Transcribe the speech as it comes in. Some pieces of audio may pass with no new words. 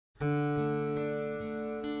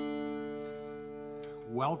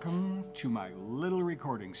Welcome to my little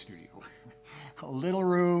recording studio. A little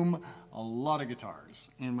room, a lot of guitars,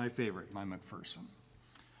 and my favorite, my McPherson.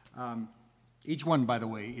 Each one, by the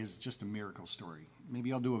way, is just a miracle story.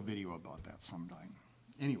 Maybe I'll do a video about that sometime.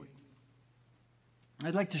 Anyway,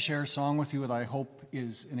 I'd like to share a song with you that I hope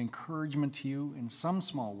is an encouragement to you in some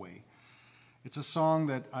small way. It's a song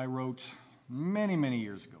that I wrote many, many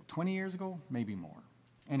years ago, 20 years ago, maybe more.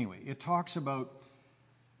 Anyway, it talks about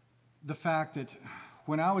the fact that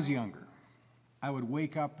when I was younger, I would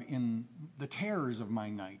wake up in the terrors of my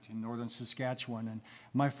night in northern Saskatchewan, and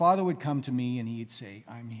my father would come to me and he'd say,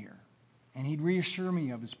 "I'm here." And he'd reassure me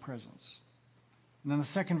of his presence. And then the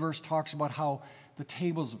second verse talks about how the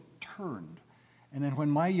tables turned. And then when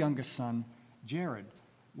my youngest son, Jared,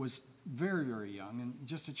 was very, very young and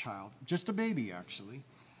just a child, just a baby actually,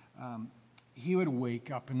 he would wake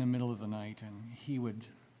up in the middle of the night and he would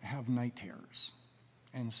have night terrors.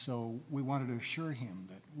 And so we wanted to assure him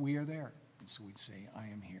that we are there. And so we'd say, "I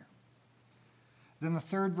am here." Then the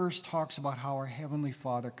third verse talks about how our Heavenly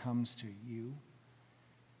Father comes to you.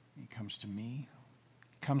 He comes to me.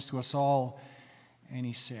 He comes to us all. And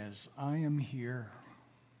he says, "I am here."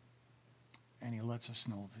 And he lets us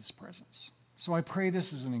know of his presence. So I pray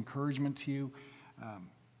this is an encouragement to you.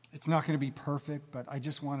 It's not going to be perfect, but I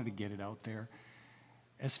just wanted to get it out there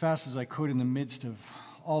as fast as I could in the midst of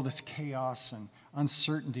all this chaos and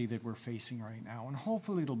uncertainty that we're facing right now. And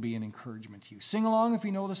hopefully it'll be an encouragement to you. Sing along if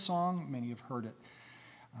you know the song. Many have heard it.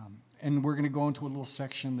 And we're going to go into a little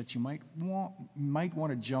section that you might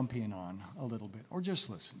want to jump in on a little bit or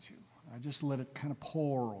just listen to. Just let it kind of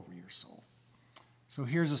pour over your soul. So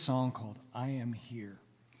here's a song called "I Am Here."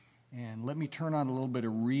 And let me turn on a little bit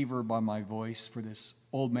of reverb on my voice for this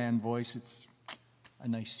old man voice. It's a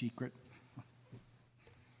nice secret.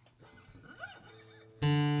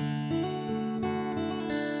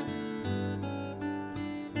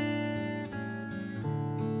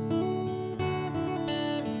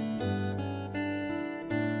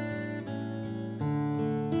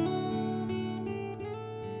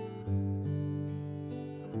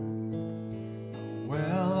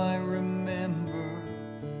 Well, I remember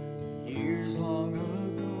years long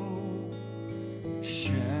ago,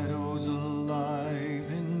 shadows alive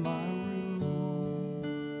in my room.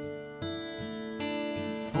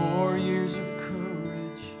 4 years of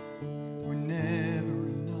courage were never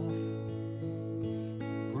enough.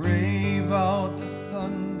 Brave out the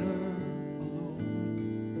thunder alone.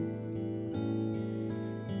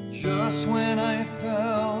 Just when I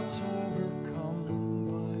felt overcome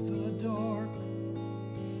by the dark,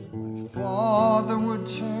 Father would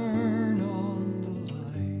turn on the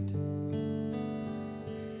light,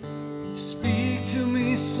 speak to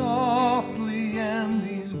me softly, and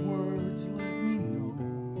these words let me know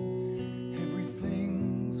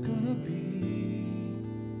everything's gonna be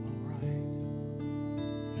alright.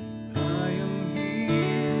 I am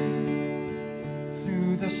here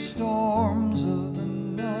through the storms of the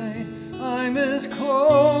night. I'm as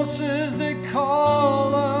close as the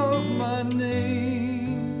call of my name.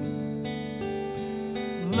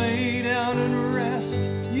 Lay down and rest,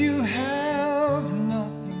 you have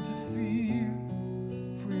nothing to fear,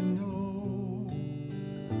 for you know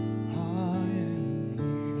I am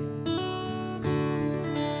here.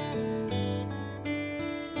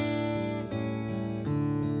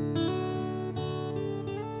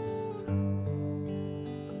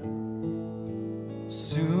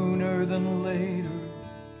 Sooner than later,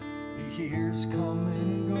 the years come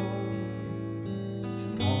and go.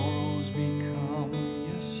 Tomorrow's become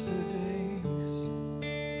yesterdays.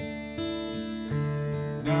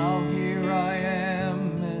 Now here I am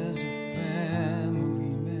as a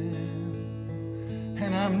family man,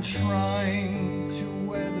 and I'm trying to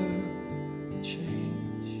weather the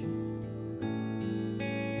change.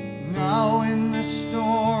 Now in the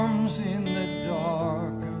storms, in the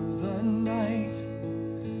dark of the night,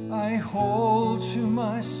 I hold to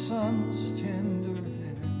my son's tender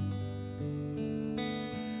hand.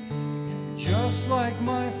 Just like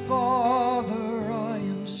my father, I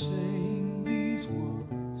am saying these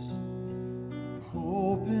words,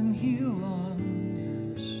 hoping he'll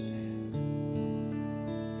understand.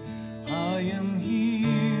 I am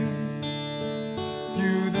here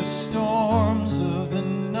through the storms of the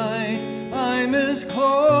night. I'm as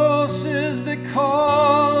close as the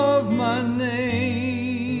call of my name.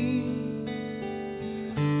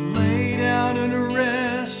 Lay down and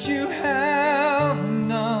rest, you have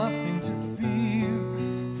nothing to fear,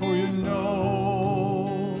 for you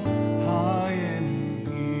know I am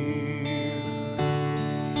here.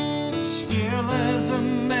 Still as a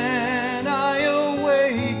man I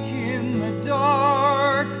awake in the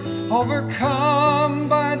dark, overcome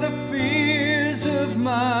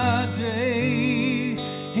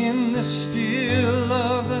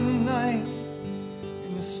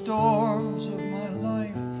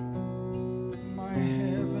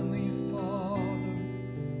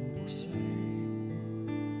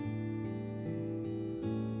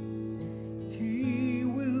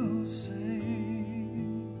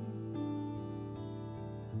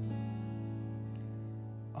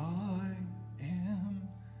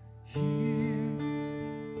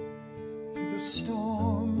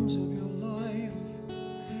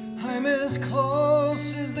as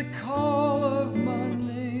close as the call of my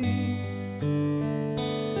name.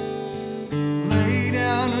 Lay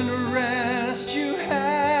down and rest, you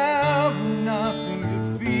have nothing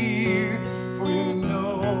to fear, for you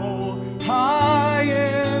know I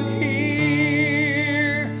am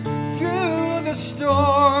here. Through the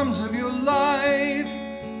storms of your life,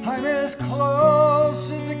 I'm as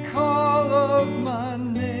close as the call of my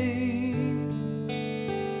name.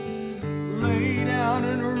 Lay down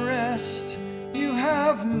and rest, you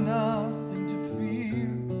have nothing to fear,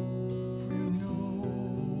 for you know,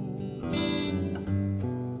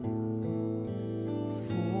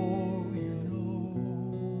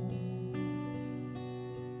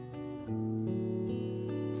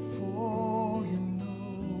 for you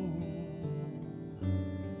know,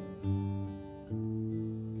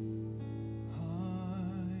 I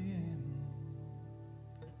am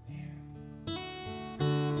here.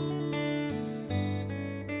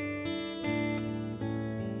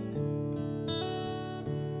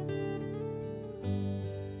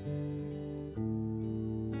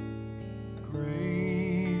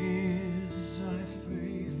 Great is thy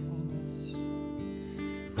faithfulness,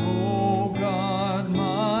 O God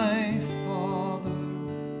my Father.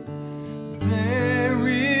 There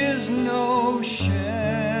is no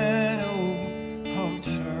shadow of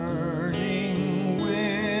turning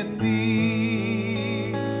with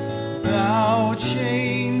thee. Thou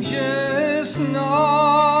changest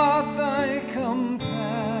not, thy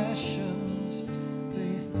compassions,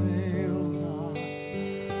 they fail not.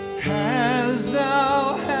 As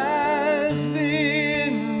thou hast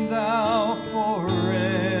been, thou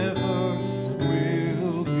forever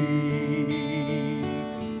will be.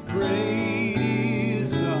 Great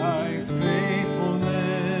is thy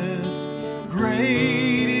faithfulness,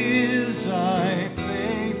 great is thy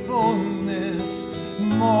faithfulness.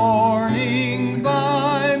 Morning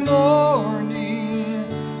by morning,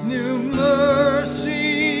 new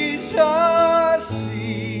mercies I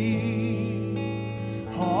see.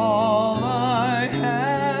 All I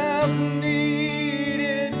have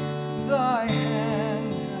needed, thy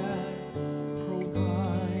hand hath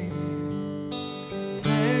provided.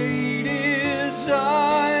 Great is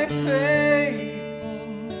thy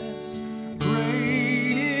faithfulness,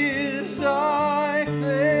 great is thy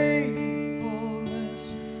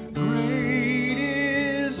faithfulness, great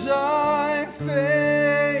is thy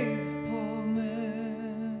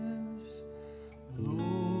faithfulness,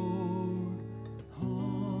 Lord,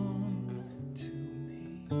 unto me.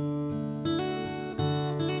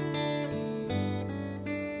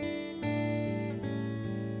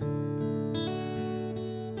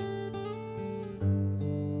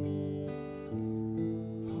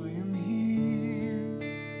 I am here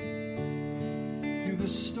through the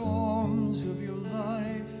storms of your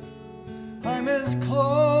life. I'm as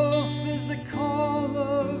close as the call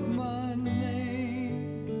of my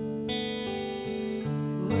name.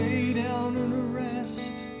 Lay down and rest,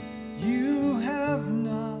 you have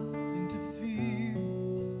nothing to fear,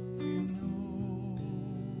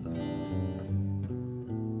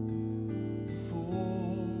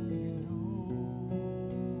 for you know,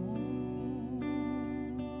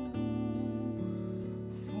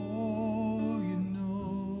 for you know,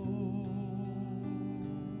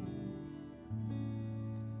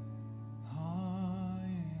 I am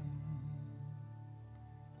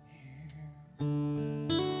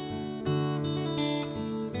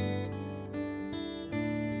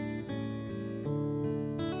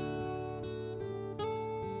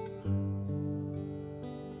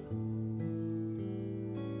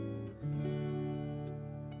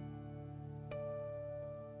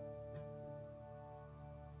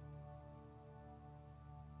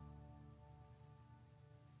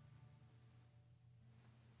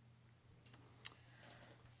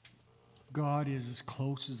God is as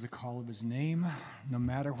close as the call of his name. No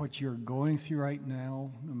matter what you're going through right now,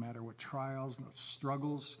 no matter what trials, the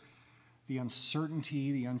struggles, the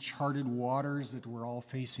uncertainty, the uncharted waters that we're all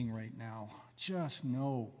facing right now, just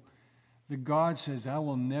know that God says, I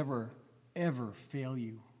will never, ever fail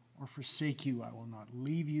you or forsake you. I will not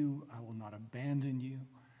leave you. I will not abandon you.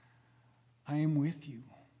 I am with you,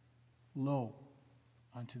 lo,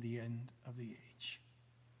 unto the end of the age.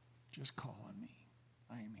 Just call on me.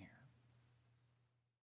 I am here.